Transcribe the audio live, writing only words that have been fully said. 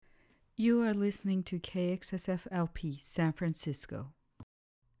You are listening to KXSF-LP, San Francisco.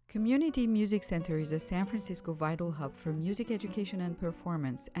 Community Music Center is a San Francisco vital hub for music education and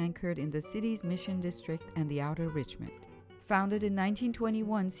performance anchored in the city's Mission District and the Outer Richmond. Founded in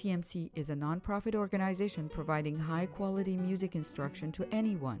 1921, CMC is a nonprofit organization providing high-quality music instruction to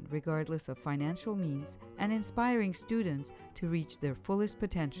anyone, regardless of financial means, and inspiring students to reach their fullest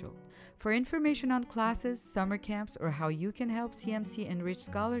potential. For information on classes, summer camps, or how you can help CMC enrich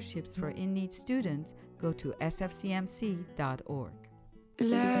scholarships for in-need students, go to sfcmc.org.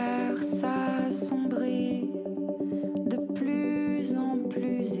 L'air s'assombrit de plus en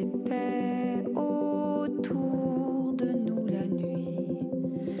plus épais autour de nous, la nuit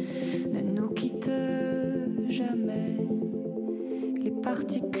ne nous quitte jamais. Les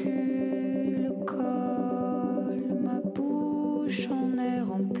particules collent, ma bouche en est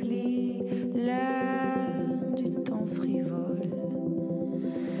remplie, l'air du temps frivole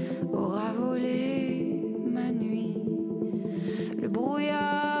aura volé ma nuit. Le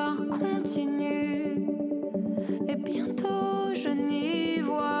brouillard continue et bientôt je n'y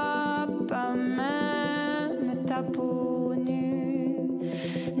vois pas même ta peau nue,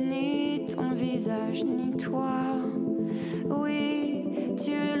 ni ton visage, ni toi. Oui,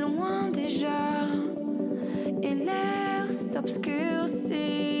 tu es loin déjà et l'air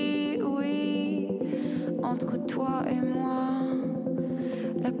s'obscurcit. Oui, entre toi et moi,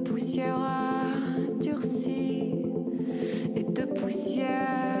 la poussière a durci. Et de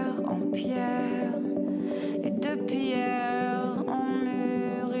poussière en pierre, et de pierre en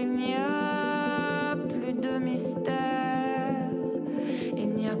mur, il n'y a plus de mystère, il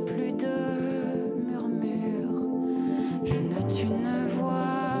n'y a plus de murmure. Tu ne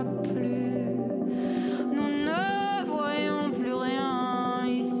vois plus, nous ne voyons plus rien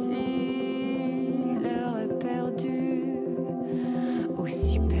ici. L'air est perdu,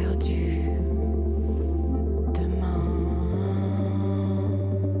 aussi perdu.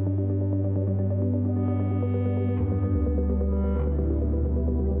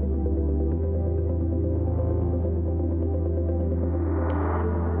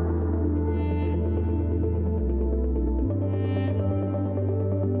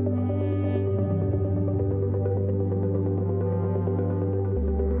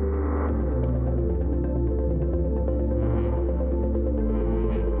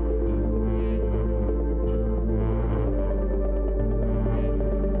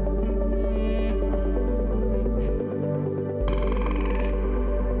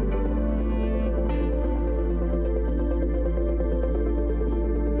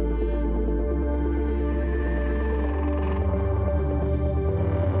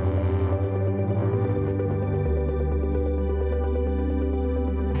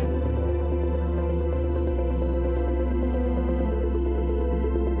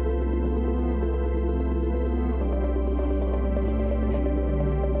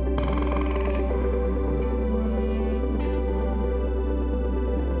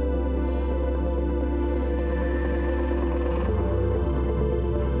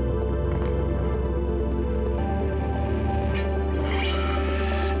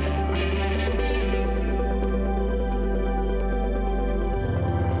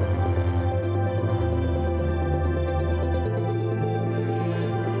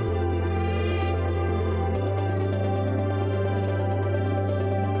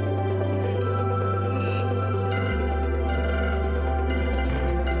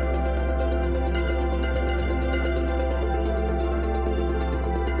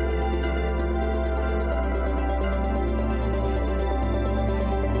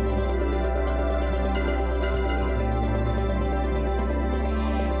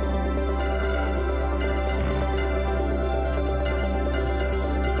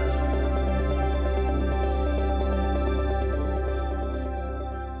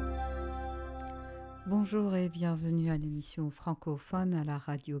 Bonjour et bienvenue à l'émission Francofun à la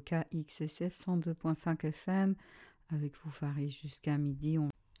radio KXSF 102.5 FM. Avec vous, Fari, jusqu'à midi.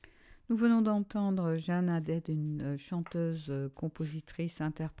 Nous venons d'entendre Jeanne Haddad, une chanteuse, compositrice,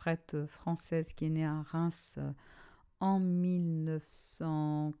 interprète française qui est née à Reims en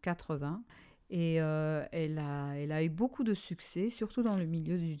 1980. Et elle a eu beaucoup de succès, surtout dans le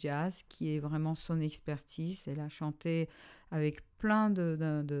milieu du jazz, qui est vraiment son expertise. Elle a chanté avec plein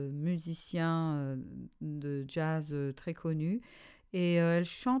de musiciens de jazz très connus. Et elle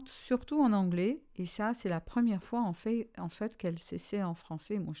chante surtout en anglais. Et ça, c'est la première fois, en fait qu'elle s'essaie en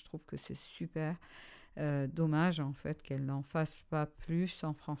français. Moi, je trouve que c'est super. Dommage en fait qu'elle n'en fasse pas plus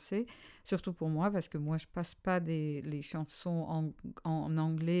en français, surtout pour moi parce que moi je passe pas les chansons en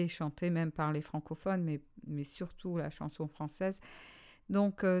anglais chantées même par les francophones, mais surtout la chanson française.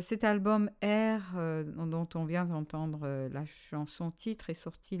 Donc cet album R, dont on vient d'entendre la chanson titre, est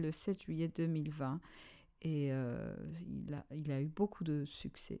sorti le 7 juillet 2020 et il a eu beaucoup de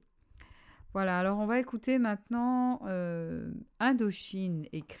succès. Voilà, alors on va écouter maintenant Indochine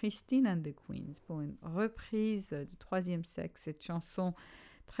et Christine and the Queens pour une reprise du Troisième Sexe, cette chanson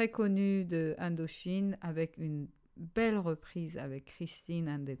très connue de Indochine avec une belle reprise avec Christine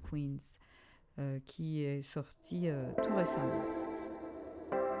and the Queens qui est sortie tout récemment.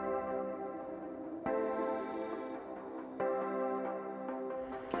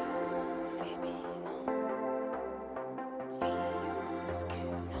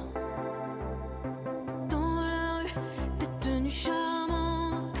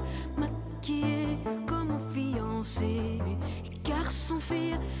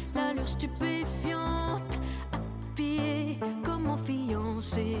 L'allure stupéfiante, habillée comme en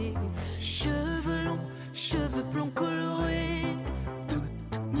fiancée, cheveux longs, cheveux blonds colorés,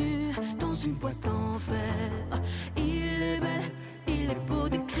 toute nue dans une boîte en fer. Il est bel, il est beau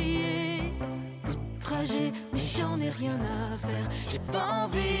de crier, outragé, mais j'en ai rien à faire. J'ai pas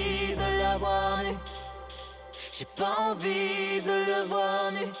envie de la voir nue, j'ai pas envie de le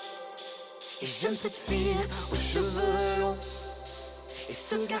voir nu. Et j'aime cette fille aux cheveux longs et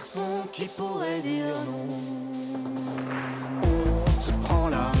ce garçon qui pourrait dire non. On se prend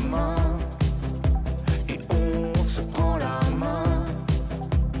la main et on se prend la main.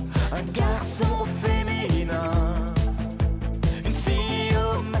 Un garçon féminin, une fille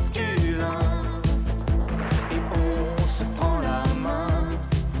au masculin. Et on se prend la main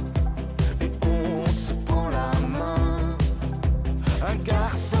et on se prend la main. Un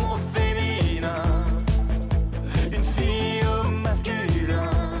garçon féminin, une fille au masculin.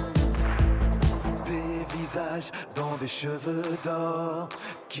 Des visages dans des cheveux d'or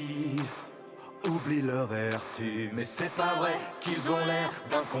qui oublient leur vertu. Mais c'est pas vrai qu'ils ont l'air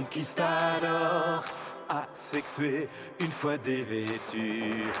d'un conquistador asexué une fois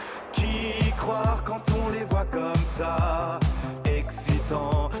dévêtus. Qui croire quand on les voit comme ça,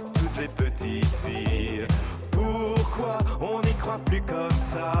 excitant toutes les petites filles? Pourquoi on n'y croit plus comme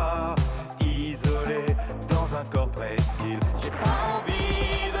ça, isolé dans un corps presqu'île? J'ai pas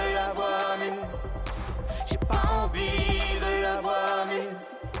envie de la voir nue, j'ai pas envie de la voir nue.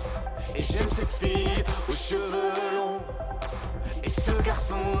 Et j'aime cette fille aux cheveux longs et ce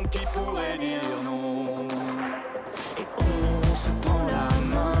garçon qui pourrait dire non. Et on se prend la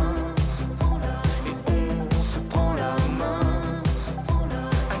main et on se prend la main.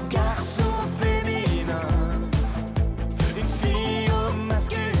 Un garçon féminin, une fille au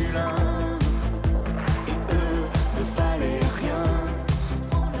masculin. Et eux ne valaient rien,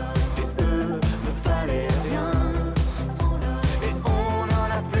 et eux ne valaient rien. Et on n'en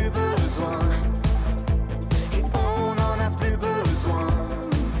a plus besoin, et on n'en a plus besoin.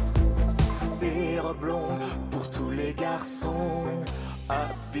 Des robes longues pour tous les garçons,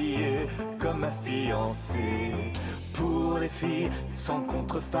 habillés comme ma fiancée. Pour les filles sans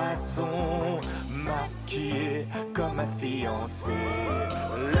contrefaçon, maquillées comme ma fiancée.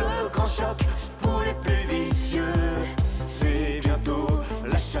 Le grand choc pour les plus vicieux, c'est bientôt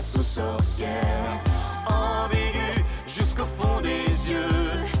la chasse aux sorcières. Ambigu jusqu'au fond des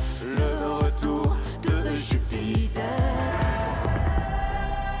yeux, le retour de Jupiter.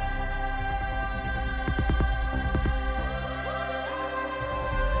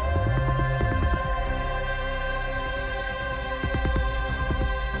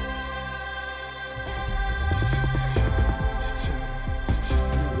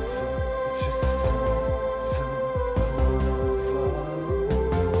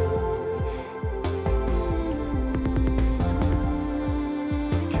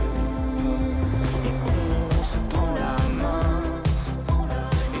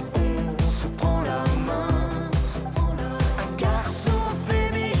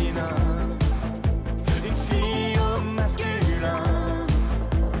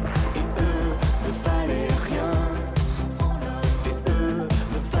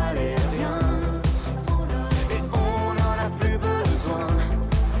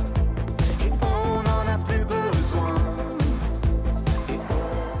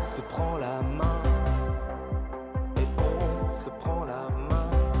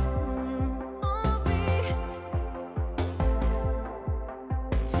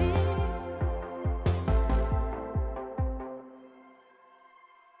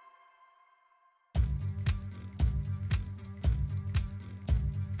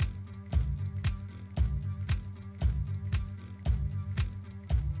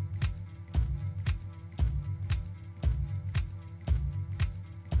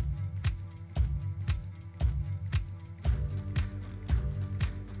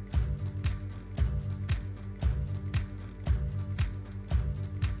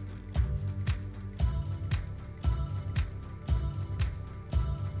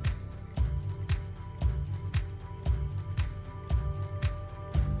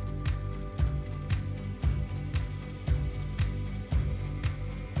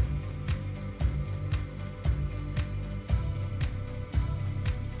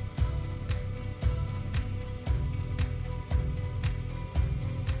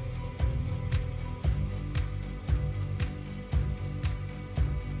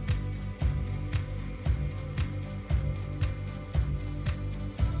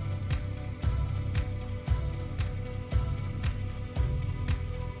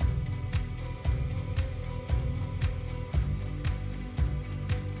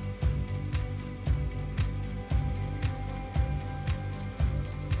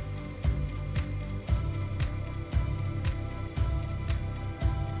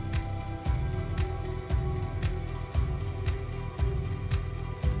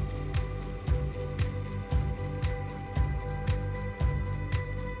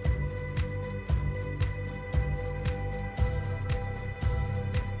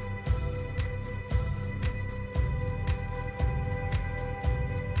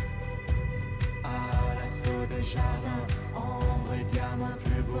 jardin, ambre et diamant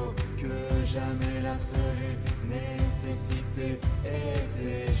plus beau que jamais, l'absolue nécessité. Et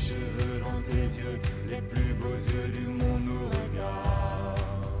tes cheveux dans tes yeux, les plus beaux yeux du monde nous regardent.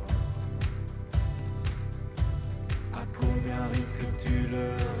 À combien risques-tu le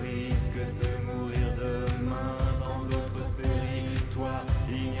risque de mourir demain dans d'autres territoires?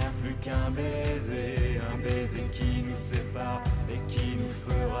 Il n'y a plus qu'un baiser qui nous sépare et qui nous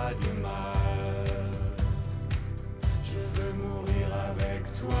fera du mal. Je veux mourir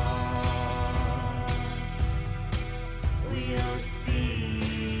avec toi, oui aussi.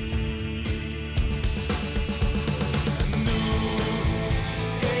 Nous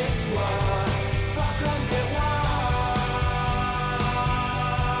et toi, forts comme des rois.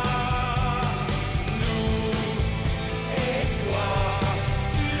 Nous et toi,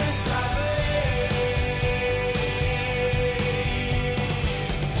 tu le savais.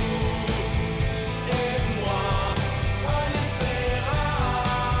 Vous et moi, on essaiera.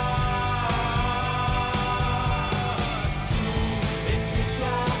 Tout et tout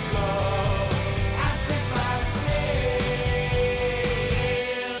encore à s'effacer.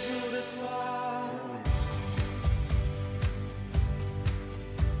 Un jour de toi.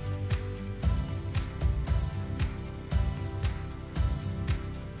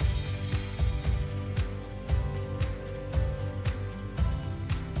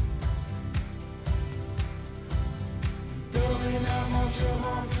 Dorénavant je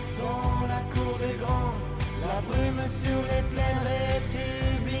rentre dans la cour des grands, la brume sur les plaines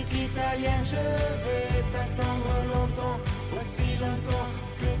républiques italiennes. Je vais t'attendre longtemps, aussi longtemps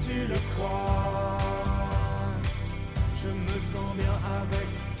que tu le crois. Je me sens bien avec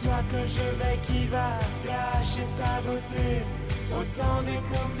toi que je vais, qui va gâcher ta beauté. Autant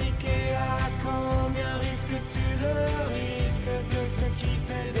décompliqué, à combien risques-tu le risque de se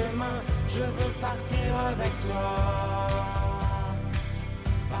quitter demain? Je veux partir avec toi,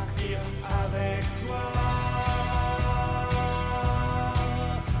 partir avec toi,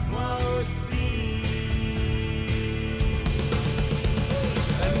 moi aussi.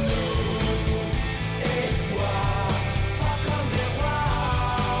 Nous et toi, forts comme des rois.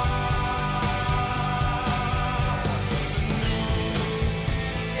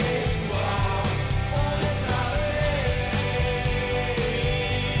 Et toi, on le savait.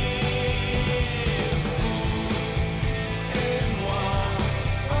 Vous et moi,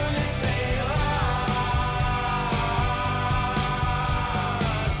 on essaiera.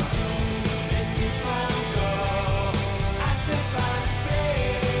 Tout et tout encore à s'effacer.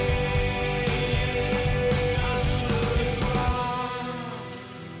 Un jour de toi.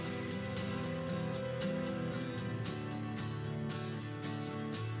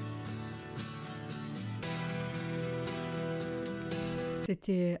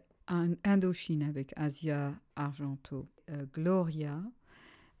 C'était un Indochine avec Asia Argento, Gloria,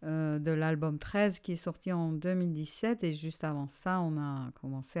 de l'album 13 qui est sorti en 2017. Et juste avant ça, on a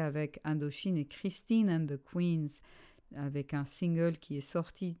commencé avec Indochine et Christine and the Queens, avec un single qui est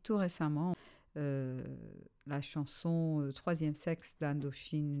sorti tout récemment. La chanson Troisième sexe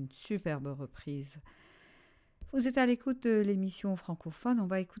d'Indochine, une superbe reprise. Vous êtes à l'écoute de l'émission Francophone. On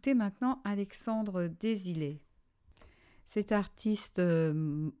va écouter maintenant Alexandre Désilets. Cet artiste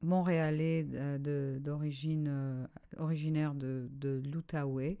montréalais originaire de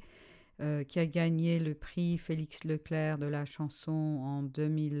l'Outaouais, qui a gagné le prix Félix Leclerc de la chanson en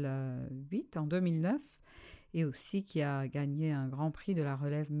 2009, et aussi qui a gagné un grand prix de la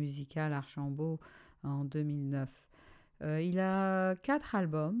relève musicale Archambault en 2009. Il a 4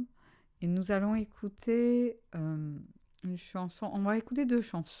 albums et nous allons écouter une chanson. On va écouter 2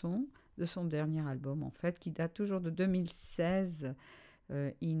 chansons de son dernier album, en fait, qui date toujours de 2016.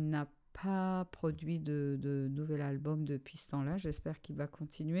 Il n'a pas produit de nouvel album depuis ce temps-là. J'espère qu'il va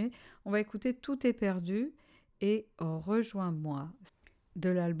continuer. On va écouter Tout est perdu et Rejoins-moi de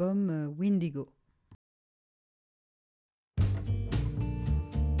l'album Windigo.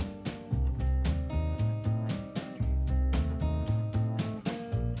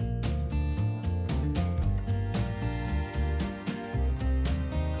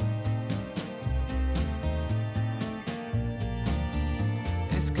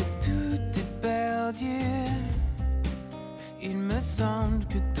 Il me semble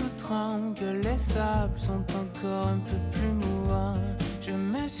que tout tremble, que les sables sont encore un peu plus mouvants. Je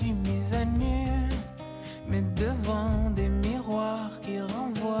me suis mise à nu, mais devant des miroirs qui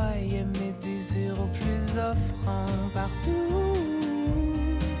renvoyaient mes désirs aux plus offrants. Partout,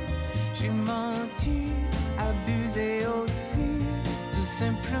 j'ai menti, abusé aussi, tout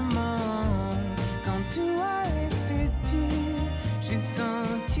simplement. Quand tout a été dit, j'ai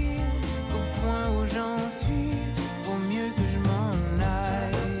senti qu'au point où j'en suis,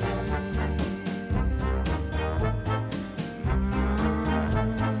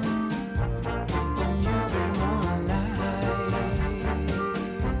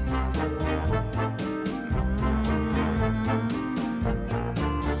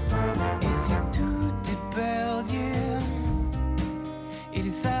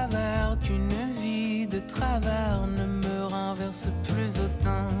 s'avère qu'une vie de travers ne me renverse plus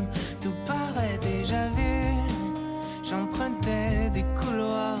autant. Tout paraît déjà vu. J'empruntais des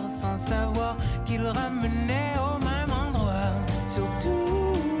couloirs sans savoir qu'ils ramenaient au même endroit.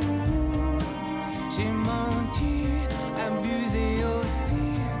 Surtout, j'ai menti, abusé aussi,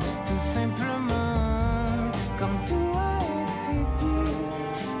 tout simplement. Quand tout a été dit,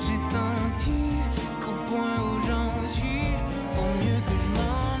 j'ai senti qu'au point où j'en suis, vaut mieux que je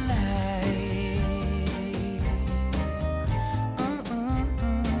m'en aille.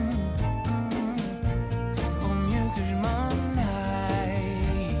 Vaut mieux que je m'en aille.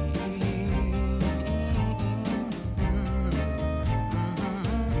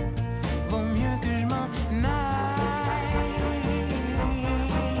 Vaut mieux que je m'en aille.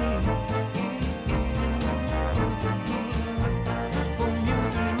 Vaut mieux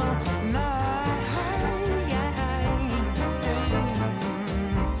que je m'en aille.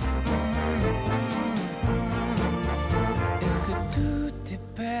 Est-ce que tout est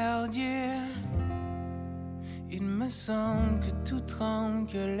perdu? Il me semble que tout tremble,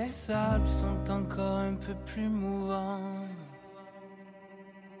 que les sables sont encore un peu plus mouvants.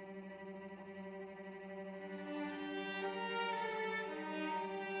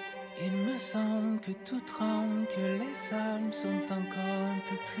 Il me semble que tout tremble, que les sables sont encore un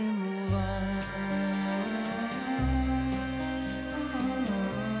peu plus mouvants.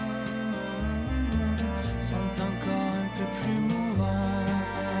 Sont encore un peu plus mouvants.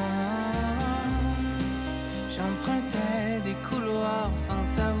 J'empruntais des couloirs sans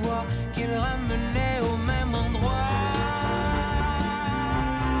savoir qu'ils ramenaient au même endroit.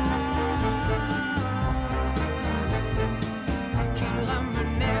 Qu'ils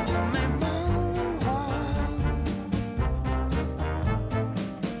ramenaient au même endroit.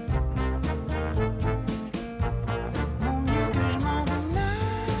 Vaut mieux que je m'en aille.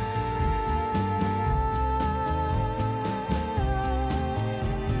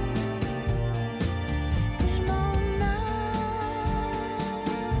 Je m'en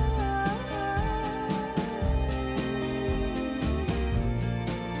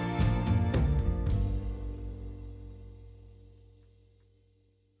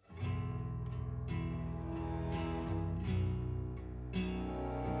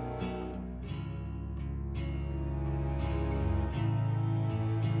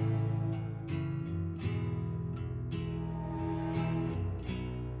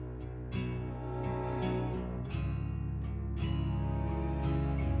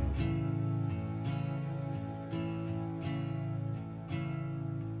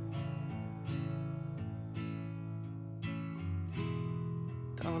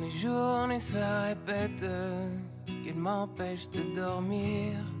Tant les journées se répètent, qu'elles m'empêchent de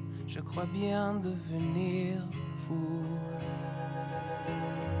dormir, je crois bien devenir fou.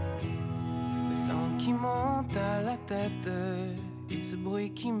 Le sang qui monte à la tête et ce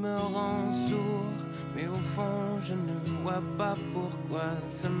bruit qui me rend sourd. Mais au fond je ne vois pas pourquoi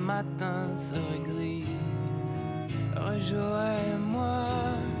ce matin serait gris. Rejoins-moi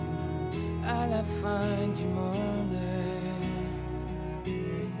à la fin du monde.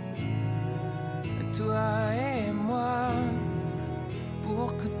 Toi et moi,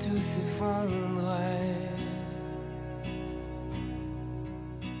 pour que tout s'effondre.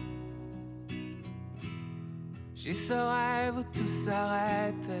 J'ai ce rêve où tout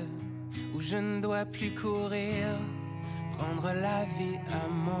s'arrête, où je ne dois plus courir, prendre la vie à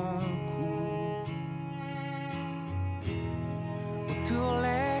mon cou. Autour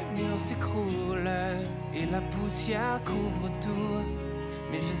les murs s'écroulent et la poussière couvre tout.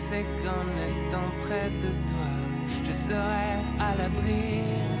 Mais je sais qu'en étant près de toi, je serai à l'abri.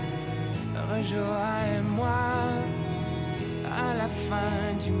 Rejoins-moi à la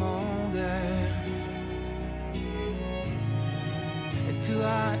fin du monde.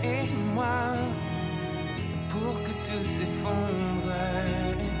 Toi et moi, pour que tout s'effondre.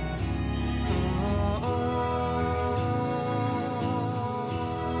 Oh, oh,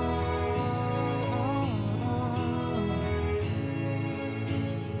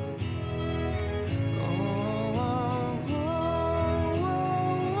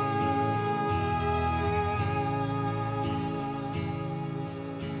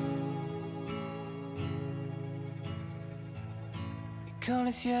 quand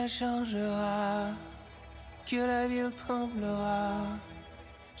le ciel changera, que la ville tremblera,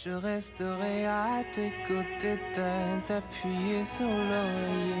 je resterai à tes côtés, tête appuyée sur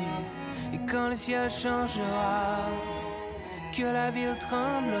l'oreiller. Et quand le ciel changera, que la ville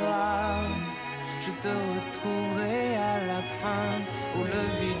tremblera, je te retrouverai à la fin, au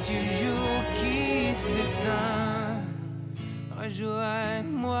lever du jour qui s'éteint.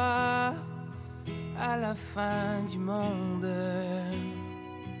 rejoins-moi à la fin du monde.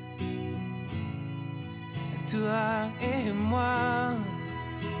 Toi et moi,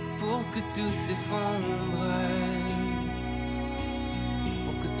 pour que tout s'effondre,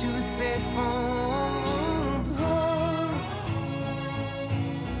 pour que tout s'effondre.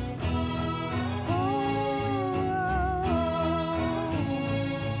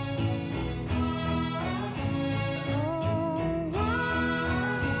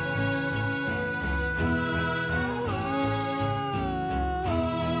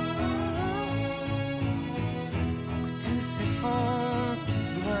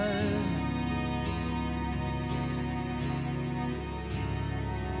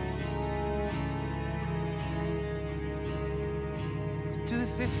 Tout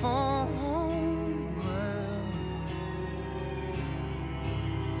s'effondre,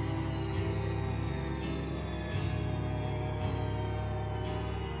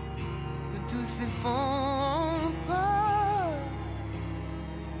 que tout s'effondre,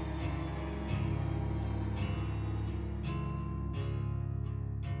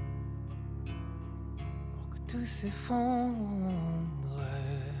 pour que tout s'effondre.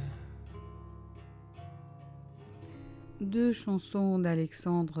 Deux chansons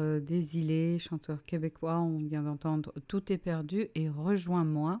d'Alexandre Desilets, chanteur québécois. On vient d'entendre Tout est perdu et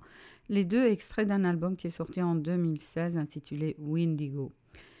Rejoins-moi, les deux extraits d'un album qui est sorti en 2016 intitulé Windigo.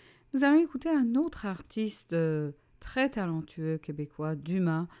 Nous allons écouter un autre artiste très talentueux québécois,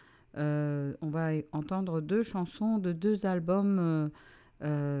 Dumas. On va entendre deux chansons de deux albums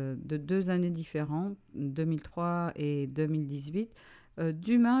de 2 années différentes, 2003 et 2018.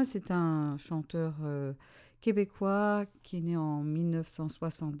 Dumas, c'est un chanteur québécois qui est né en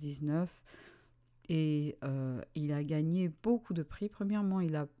 1979 et il a gagné beaucoup de prix. Premièrement,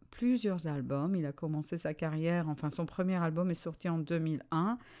 il a plusieurs albums. Il a commencé sa carrière, enfin son premier album est sorti en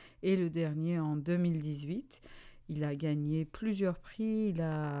 2001 et le dernier en 2018. Il a gagné plusieurs prix. Il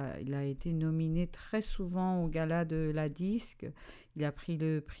a été nominé très souvent au gala de la disque. Il a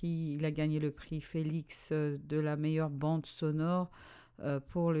gagné le prix Félix de la meilleure bande sonore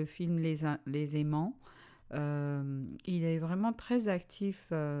pour le film Les Aimants. Il est vraiment très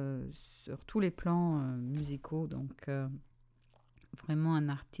actif sur tous les plans musicaux, donc vraiment un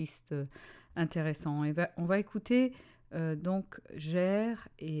artiste intéressant. On va écouter donc Gère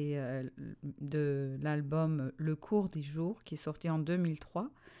et de l'album Le cours des jours qui est sorti en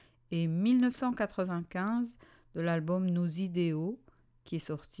 2003 et 1995 de l'album Nos idéaux qui est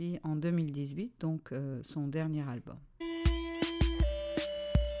sorti en 2018, donc son dernier album.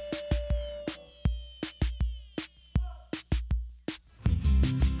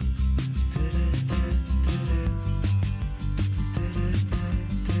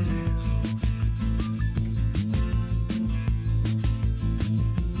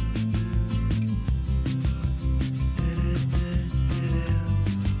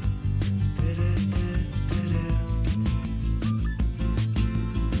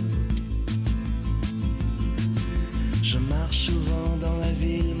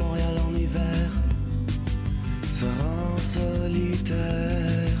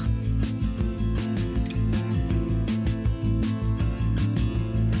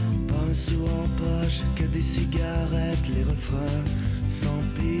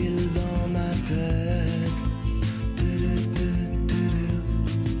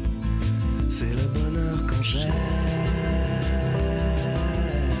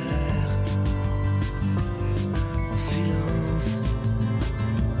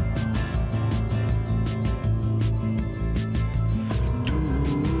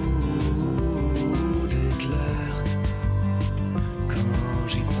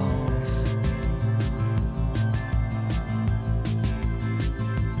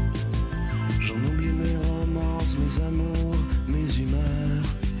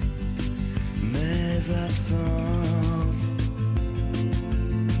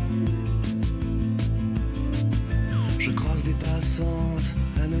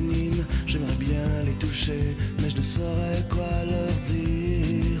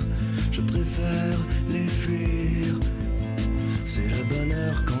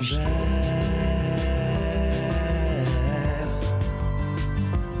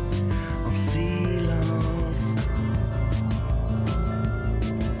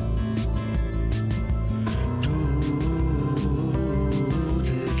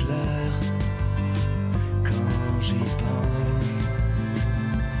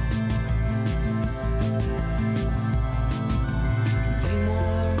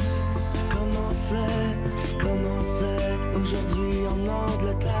 Aujourd'hui en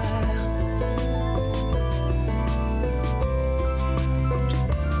Angleterre,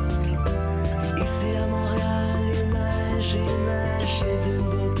 Si à Montréal il neige, c'est d'une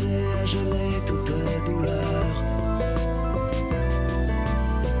beauté à geler toute douleur.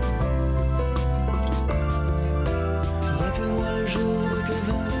 Rappelle-moi le jour de tes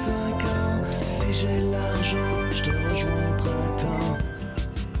 25 ans. Si j'ai l'argent, je te rejoins au printemps.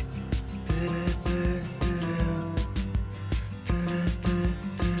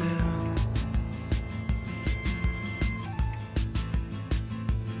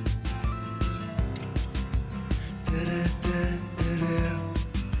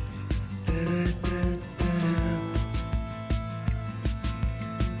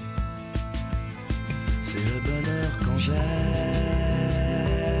 C'est le bonheur quand j'erre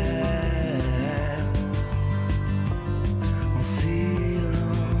en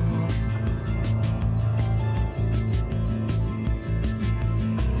silence.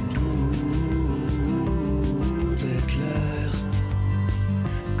 Tout est clair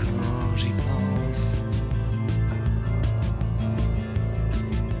quand j'y pense.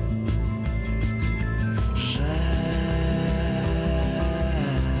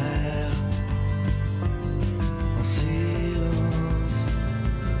 En silence.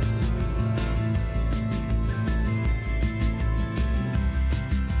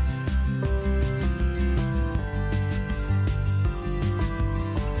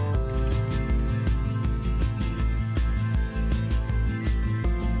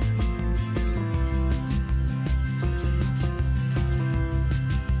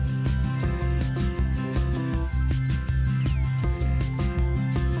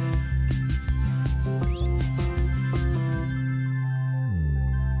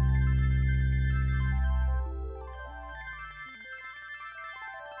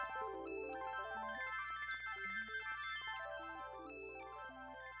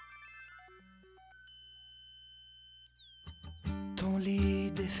 Ton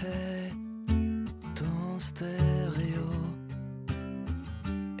lit défait, ton stéréo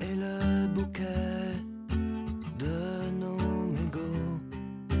et le bouquet de nos mégots.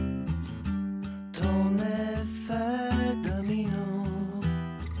 Ton effet domino,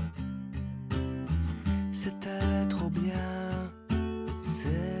 c'était trop bien,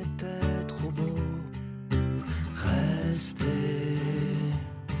 c'était trop beau. Rester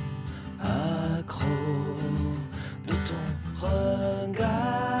accro de ton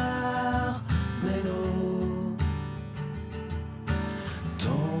regard mélo,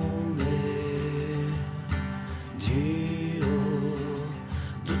 tomber du haut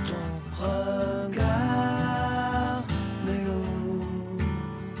de ton regard mélo.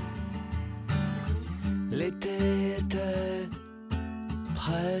 L'été était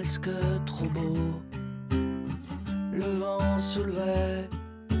presque trop beau, le vent soulevait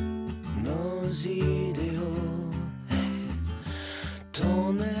nos idéaux.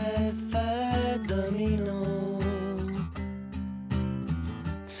 Ton effet domino,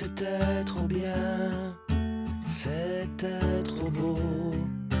 c'était trop bien, c'était trop beau.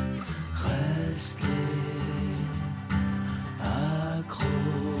 Rester accro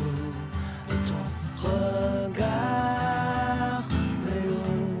de ton regard vélo,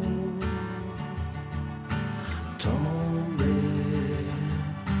 tomber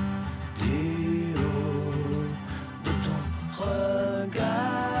du haut de ton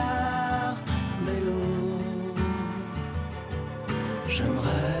regard mélo.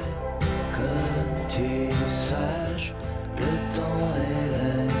 J'aimerais que tu saches que le temps et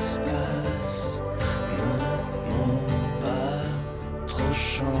l'espace ne m'ont pas trop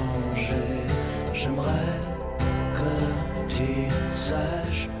changé. J'aimerais que tu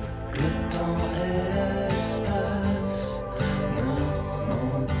saches que le temps et l'espace ne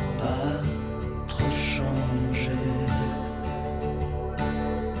m'ont pas trop changé.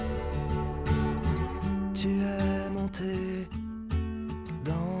 Tu es monté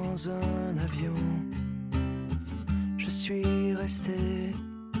dans un avion, je suis resté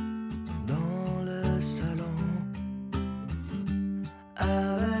dans le salon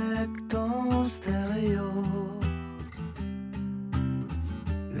avec ton stéréo.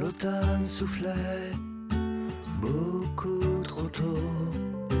 L'automne soufflait beaucoup trop tôt.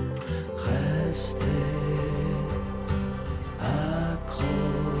 Rester accro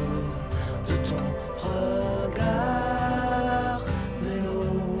de ton regard mélo,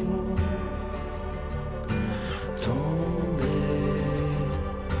 tomber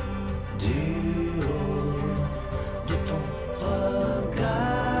du haut de ton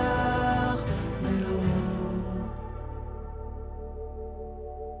regard mélo.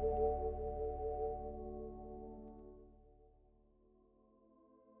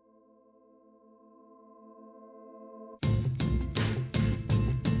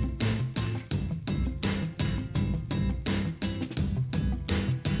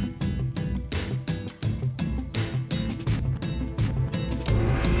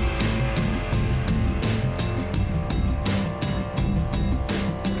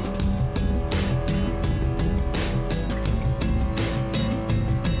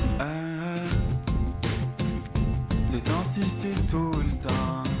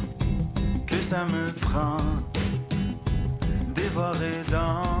 rentrer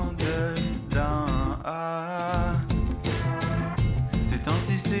dans dedans. Ah. Ces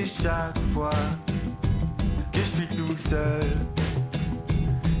temps-ci c'est chaque fois que je suis tout seul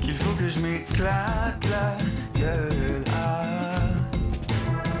qu'il faut que je m'éclate la gueule. Ah.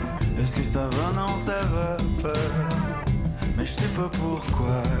 Est-ce que ça va? Non, ça va pas. Mais je sais pas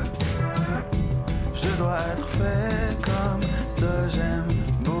pourquoi. Je dois être fait comme ça. J'aime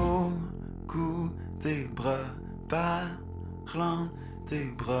beaucoup tes bras parlant, tes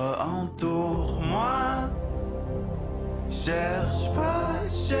bras entoure-moi. Cherche pas,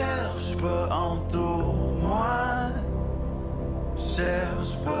 entoure-moi.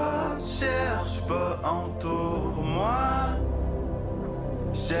 Cherche pas, entoure-moi.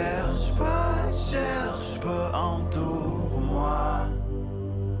 Cherche pas, entoure-moi.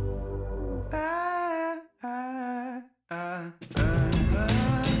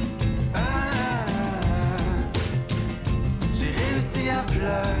 J'ai réussi à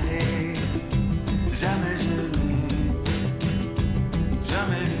pleurer, jamais je n'ai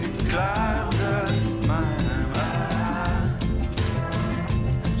jamais vu clair de même.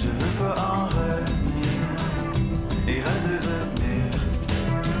 Je veux pas en revenir et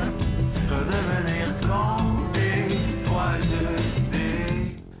redevenir con. Des fois je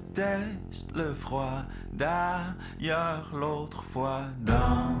déteste le froid. D'ailleurs l'autre fois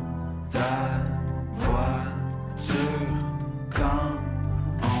dans ta voiture, quand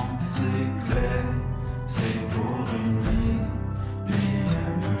on s'est laissé pour une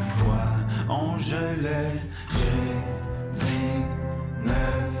millième fois, on gelait. J'ai dit 999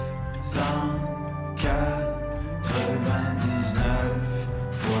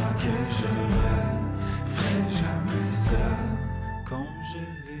 fois que je referai jamais ça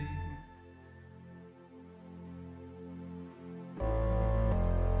congelé.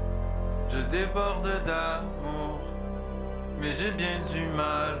 Je déborde d'amour, mais j'ai bien du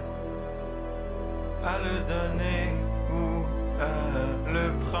mal à le donner ou à le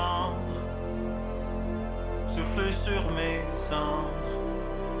prendre. Souffle sur mes cendres,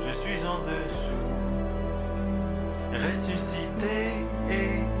 je suis en dessous, ressuscité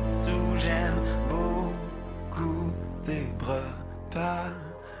et sous. J'aime beaucoup tes bras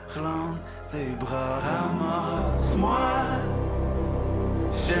parlant, tes bras. Ramasse-moi.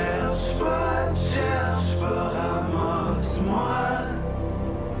 Cherche pas, ramasse-moi.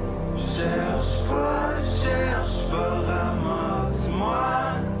 Cherche pas, ramasse-moi.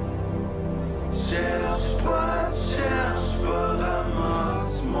 Cherche pas,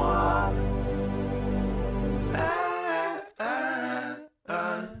 ramasse-moi.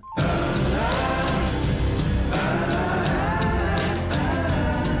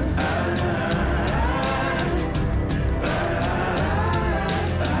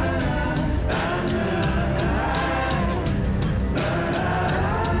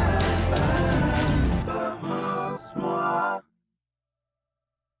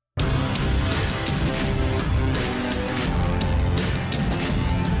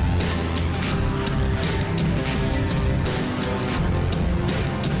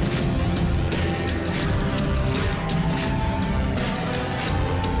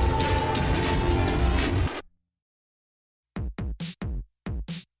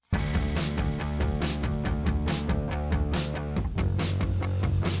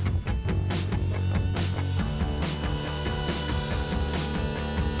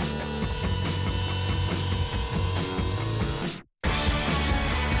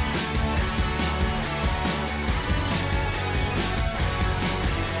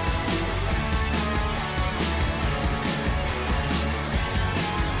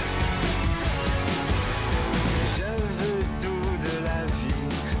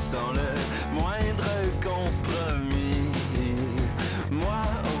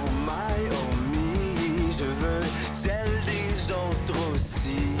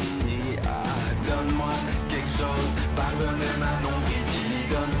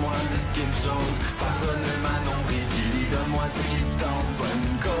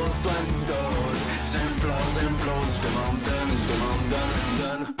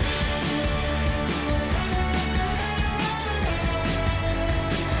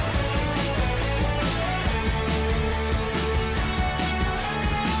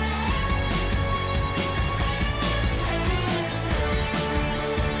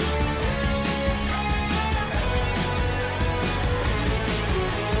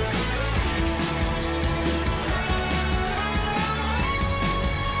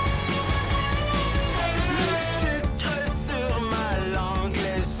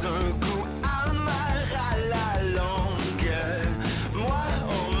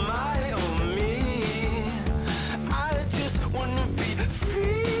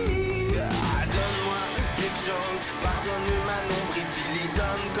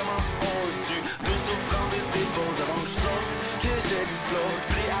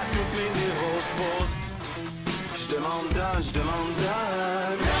 je demande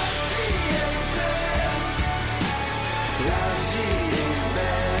donne. La vie est belle, la vie est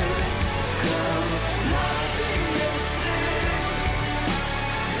belle, comme la vie est triste,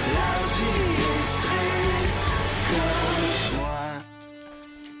 la vie est triste, comme moi.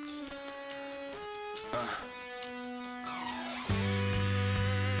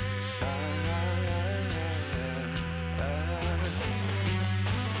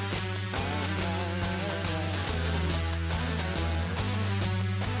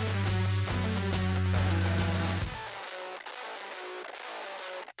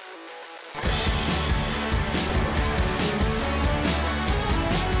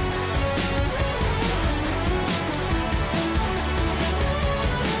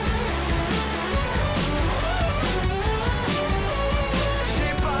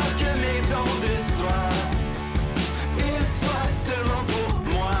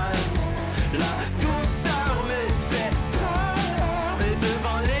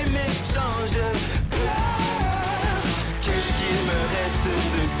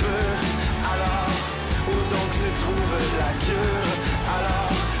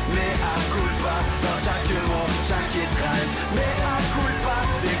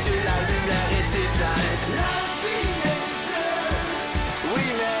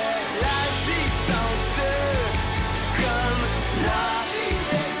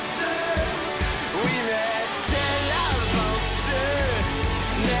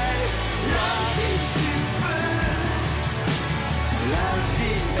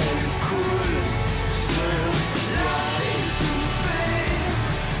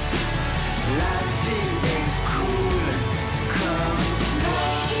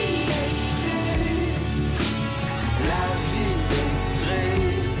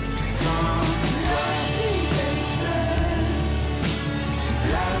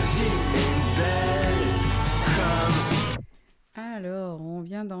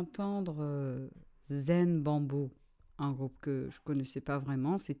 D'entendre Zen Bamboo, un groupe que je connaissais pas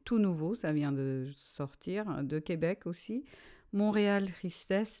vraiment, c'est tout nouveau, ça vient de sortir, de Québec aussi, Montréal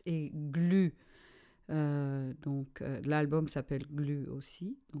Tristesse et Glu, l'album s'appelle Glu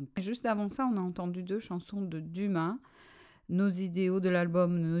aussi. Donc, juste avant ça, on a entendu 2 chansons de Dumas, Nos idéaux, de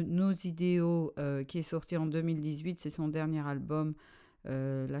l'album Nos idéaux, qui est sorti en 2018, c'est son dernier album,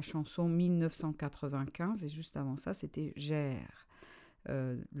 la chanson 1995, et juste avant ça, c'était Gère.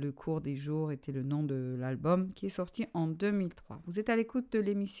 Le cours des jours était le nom de l'album qui est sorti en 2003. Vous êtes à l'écoute de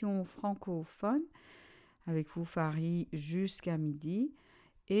l'émission Francofun avec vous Fari jusqu'à midi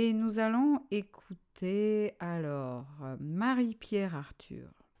et nous allons écouter alors Marie-Pierre Arthur.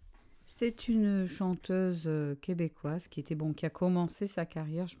 C'est une chanteuse québécoise qui a commencé sa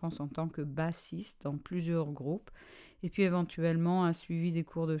carrière, je pense, en tant que bassiste dans plusieurs groupes et puis éventuellement a suivi des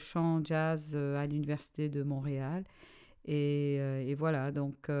cours de chant jazz à l'Université de Montréal. Et voilà,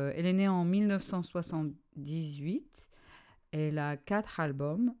 donc elle est née en 1978. Elle a 4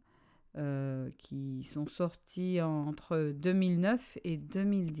 albums qui sont sortis entre 2009 et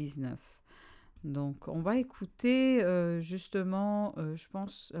 2019. Donc on va écouter justement, je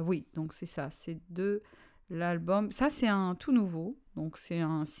pense, oui, donc c'est ça, c'est de l'album. Ça c'est un tout nouveau, donc c'est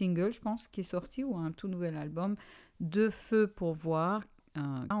un single, je pense, qui est sorti, ou un tout nouvel album, De feu pour voir.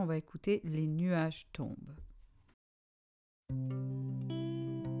 Là, on va écouter Les nuages tombent.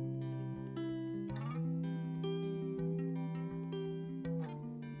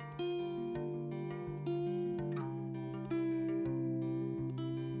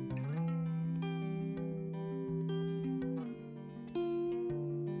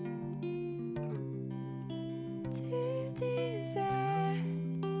 Tu disais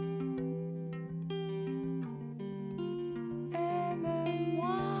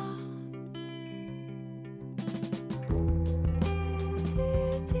aime-moi. Tu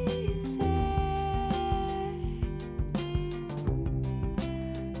disais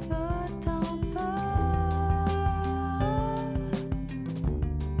va-t'en pas,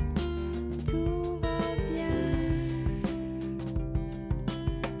 tout va bien.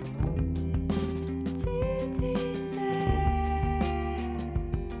 Tu disais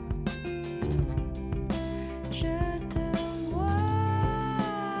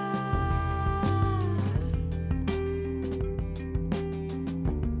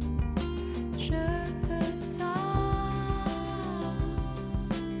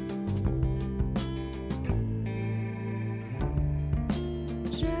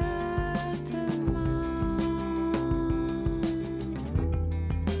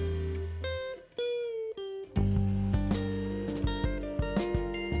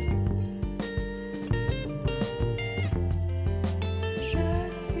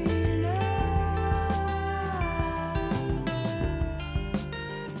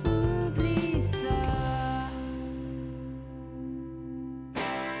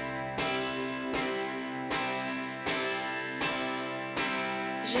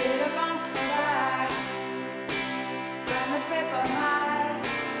l'entrevers, ça me fait pas mal.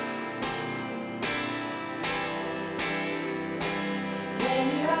 Les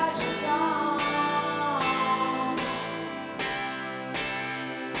nuages tombent,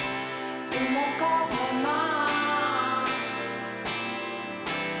 tout mon corps me manque.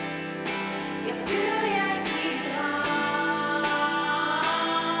 Y'a plus rien qui tremble.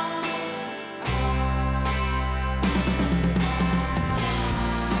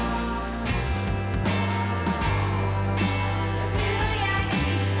 Y'a plus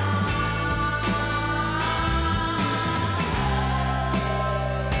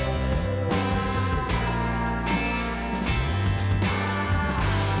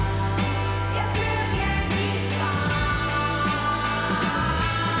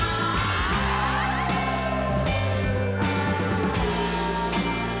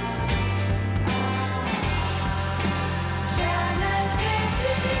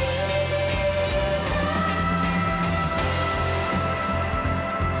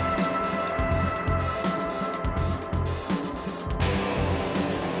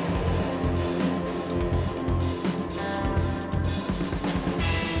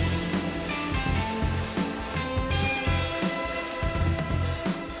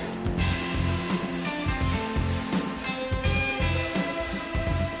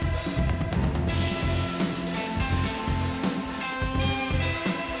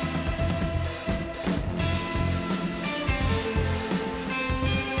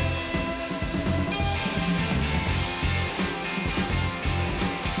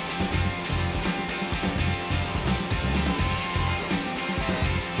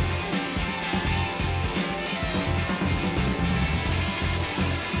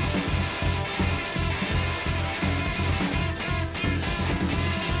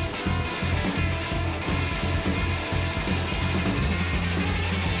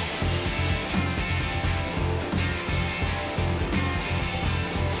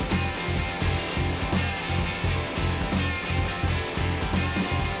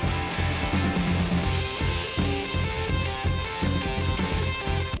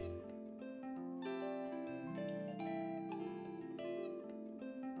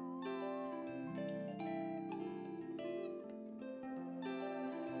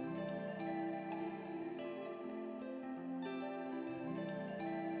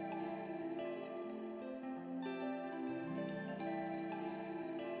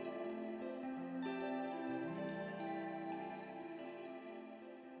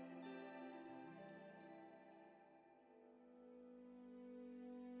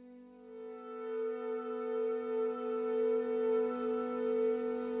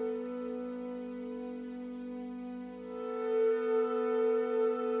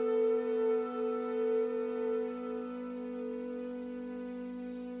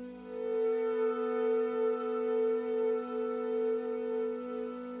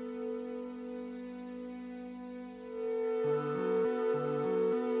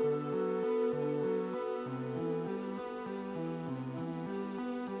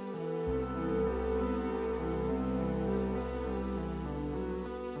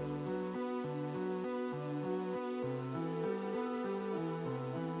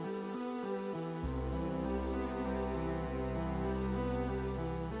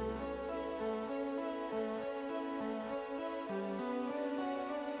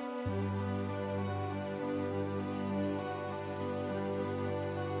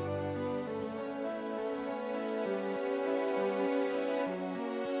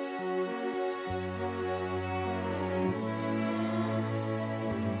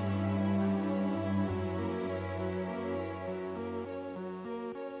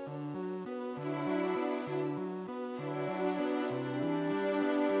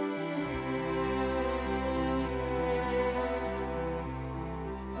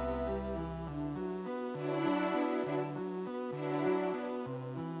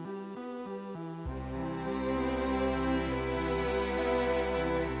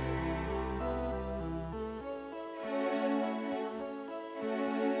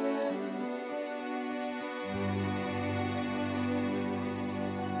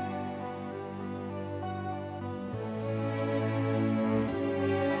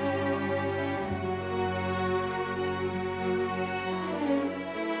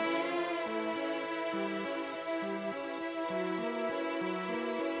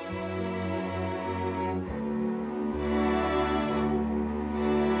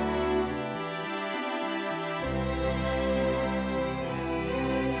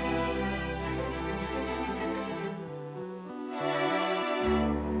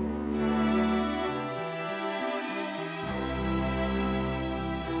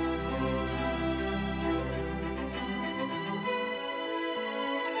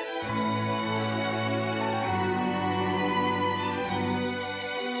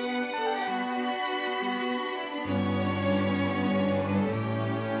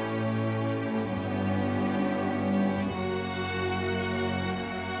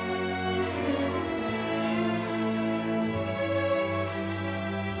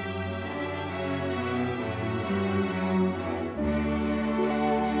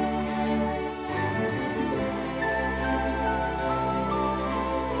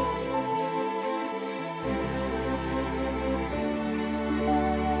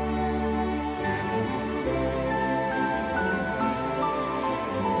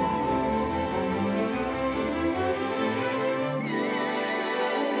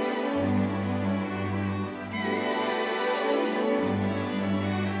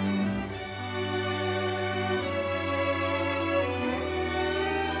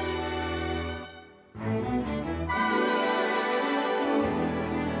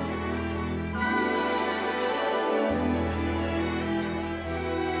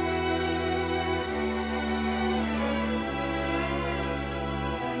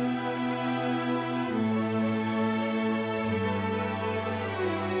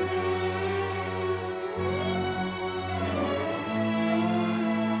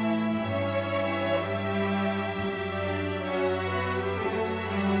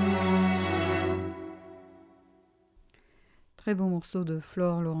très beau morceau de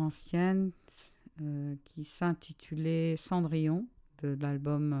Flore Laurentienne qui s'intitulait Cendrillon, de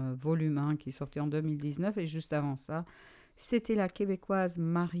l'album Volume 1 qui est sorti en 2019. Et juste avant ça, c'était la Québécoise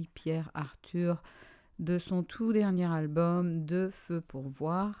Marie-Pierre Arthur de son tout dernier album Des Feux pour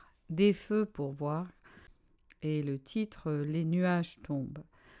voir. Et le titre Les nuages tombent.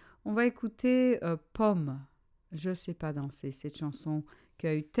 On va écouter Pomme, Je sais pas danser, cette chanson qui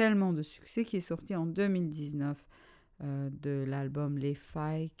a eu tellement de succès, qui est sortie en 2019 de l'album Les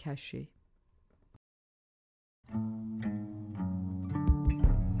failles cachées.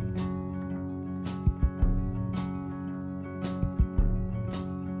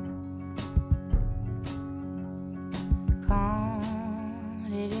 Quand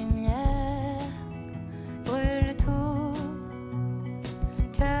les lumières brûlent tout,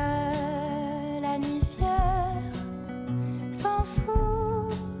 que la nuit fière s'en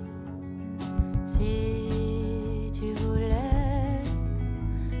fout. Si tu voulais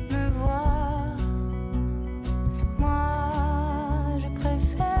me voir, moi je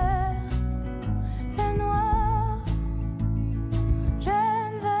préfère le noir. Je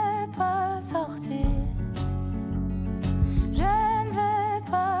ne vais pas sortir, je ne vais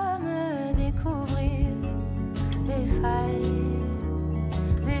pas me découvrir des failles,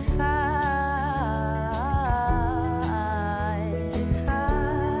 des failles, des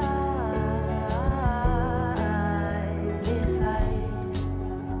failles, des failles.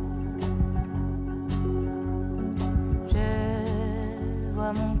 Je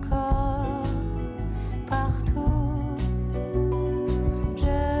vois mon corps partout,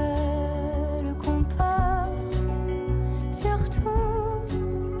 je le compare surtout,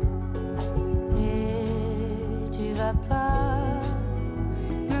 et tu vas pas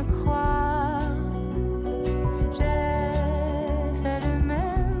me croire, j'ai fait le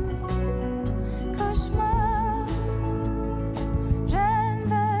même cauchemar. Je ne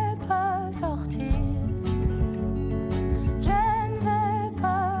vais pas sortir, je ne vais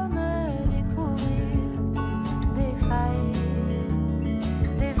pas me découvrir des failles,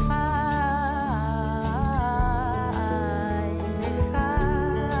 des failles, des failles.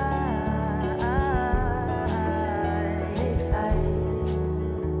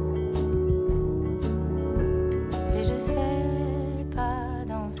 Et je sais pas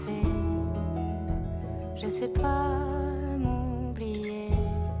danser, je sais pas m'oublier.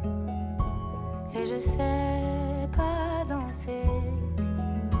 Et je sais pas danser,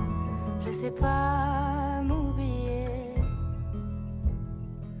 je sais pas m'oublier.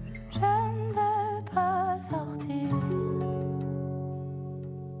 Je ne veux pas sortir.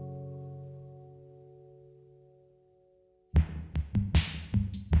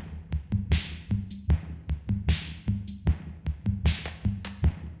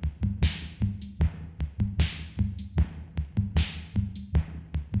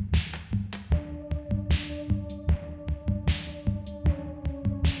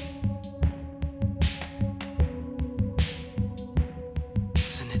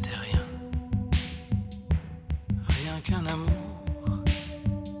 Ce n'était rien, rien qu'un amour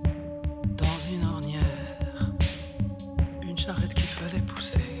dans une ornière, une charrette qu'il fallait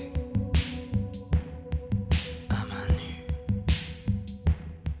pousser à main nue.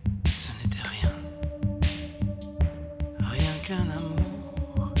 Ce n'était rien, rien qu'un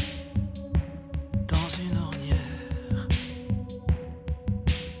amour dans une ornière,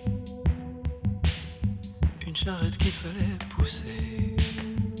 une charrette qu'il fallait pousser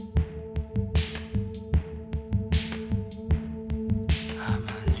à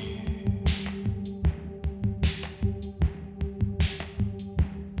main nue.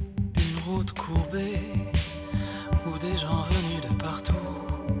 Une route courbée où des gens venus de partout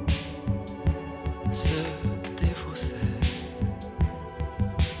se défaussaient.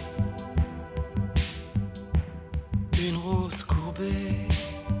 Une route courbée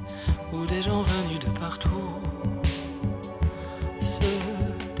où des gens venus de partout se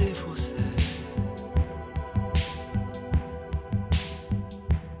défaussaient.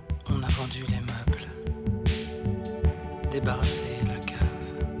 On a vendu les meubles, débarrassé la cave,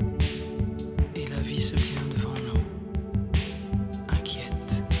 et la vie se tient devant nous,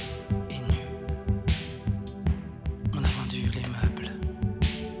 inquiète et nue. On a vendu les meubles,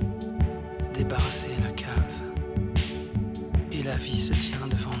 débarrassé la cave, et la vie se tient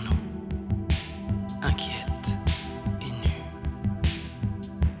devant nous, inquiète et nue.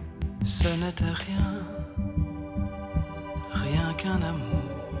 Ce n'était rien, rien qu'un amour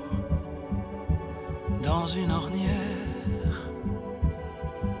dans une ornière,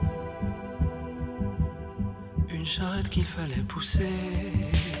 une charrette qu'il fallait pousser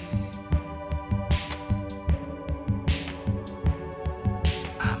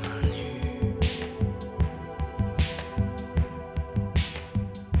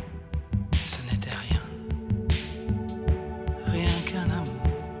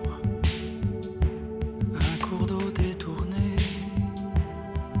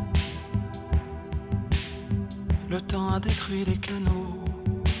Le temps a détruit les canaux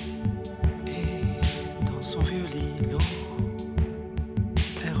et dans son vieux lit l'eau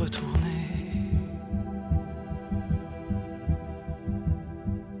est retournée.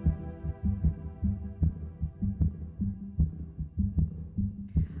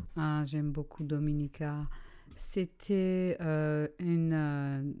 Ah, j'aime beaucoup Dominica. C'était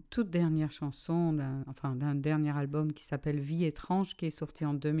une toute dernière chanson d'un dernier album qui s'appelle Vie étrange, qui est sorti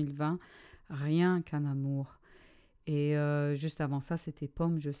en 2020, Rien qu'un amour. Et juste avant ça, c'était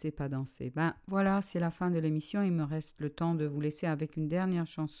Pomme, je sais pas danser. Ben voilà, c'est la fin de l'émission. Il me reste le temps de vous laisser avec une dernière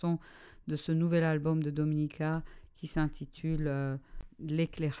chanson de ce nouvel album de Dominica qui s'intitule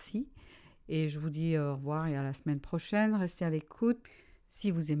L'éclaircie. Et je vous dis au revoir et à la semaine prochaine. Restez à l'écoute. Si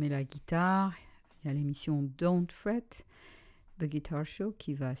vous aimez la guitare, il y a l'émission Don't Fret, The Guitar Show,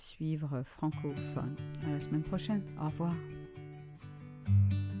 qui va suivre Francofun. À la semaine prochaine. Au revoir.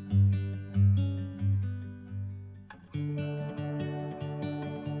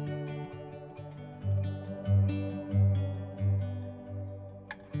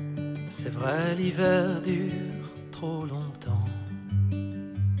 C'est vrai, l'hiver dure trop longtemps.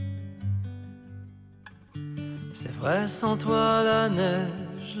 C'est vrai, sans toi la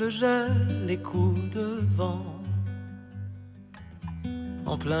neige, le gel, les coups de vent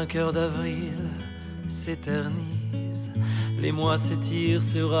en plein cœur d'avril s'éternisent. Les mois s'étirent,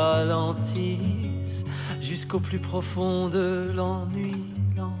 se ralentissent jusqu'au plus profond de l'ennui.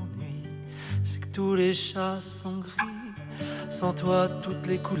 L'ennui, c'est que tous les chats sont gris. Sans toi, toutes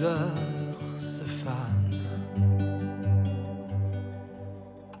les couleurs se fanent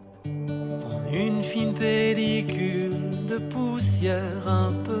en une fine pellicule de poussière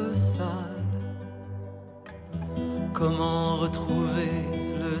un peu sale. Comment retrouver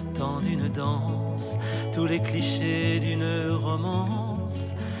le temps d'une danse, tous les clichés d'une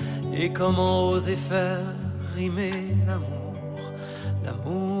romance, et comment oser faire rimer l'amour?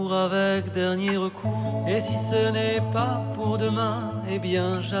 L'amour avec dernier recours. Et si ce n'est pas pour demain, eh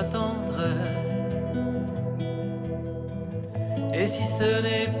bien j'attendrai. Et si ce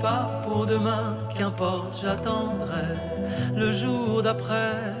n'est pas pour demain, qu'importe, j'attendrai le jour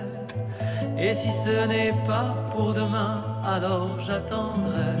d'après. Et si ce n'est pas pour demain, alors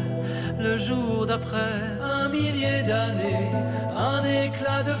j'attendrai le jour d'après. 1 millier d'années, un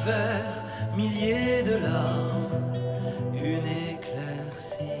éclat de verre, milliers de larmes, une éclaircie.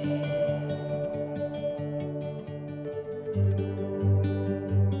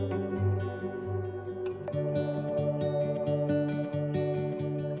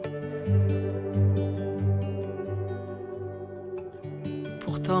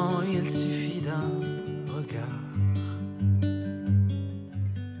 Pourtant il suffit d'un regard,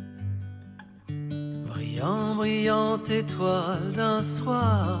 brillant, brillante étoile d'un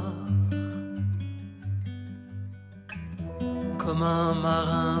soir, comme un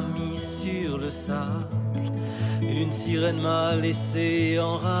marin mis sur le sable, une sirène m'a laissé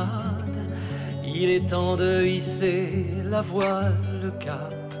en rade. Il est temps de hisser la voile, le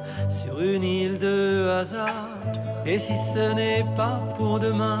cap, sur une île de hasard. Et si ce n'est pas pour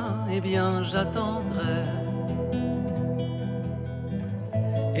demain, eh bien j'attendrai.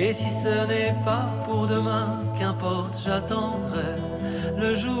 Et si ce n'est pas pour demain, qu'importe, j'attendrai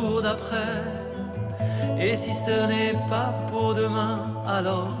le jour d'après. Et si ce n'est pas pour demain,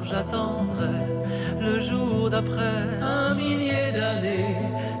 alors j'attendrai le jour d'après. 1 millier d'années,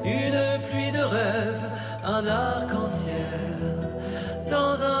 une pluie de rêves, un arc-en-ciel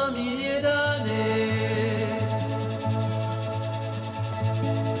dans 1 millier d'années.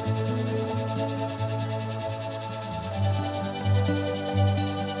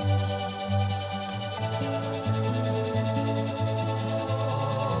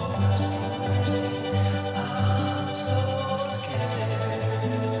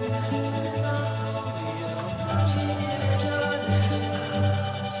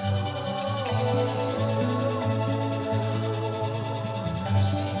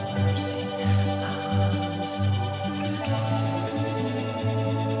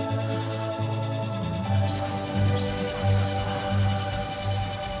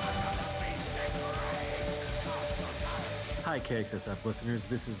 Hi, KXSF listeners.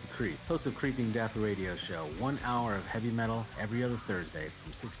 This is The Creep, host of Creeping Death Radio Show. 1 hour of heavy metal every other Thursday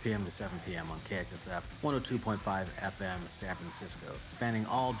from 6 p.m. to 7 p.m. on KXSF 102.5 FM San Francisco, spanning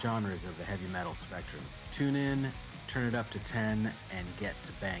all genres of the heavy metal spectrum. Tune in, turn it up to 10, and get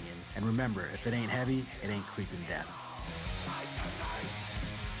to banging. And remember, if it ain't heavy, it ain't creeping death.